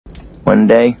One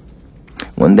day,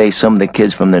 some of the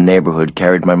kids from the neighborhood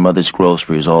carried my mother's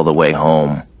groceries all the way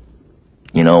home.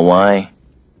 You know why?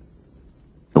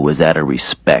 It was out of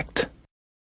respect.